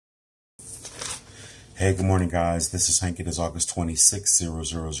Hey, good morning, guys. This is Hank. It is August 26,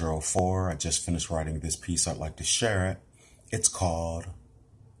 0004. I just finished writing this piece. I'd like to share it. It's called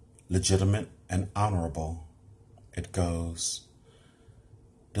Legitimate and Honorable. It goes,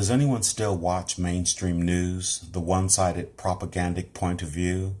 does anyone still watch mainstream news, the one-sided propagandic point of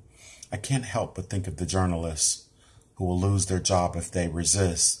view? I can't help but think of the journalists who will lose their job if they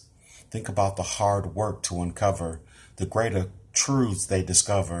resist. Think about the hard work to uncover the greater truths they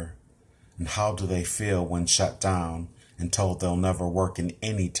discover. And how do they feel when shut down and told they'll never work in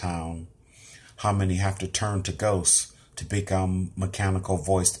any town? How many have to turn to ghosts to become mechanical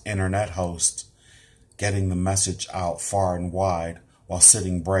voiced internet hosts, getting the message out far and wide while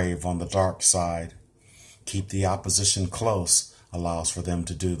sitting brave on the dark side? Keep the opposition close allows for them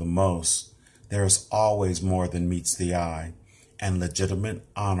to do the most. There is always more than meets the eye, and legitimate,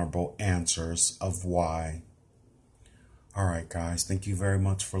 honorable answers of why. All right, guys, thank you very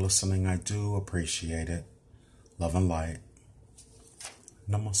much for listening. I do appreciate it. Love and light.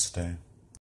 Namaste.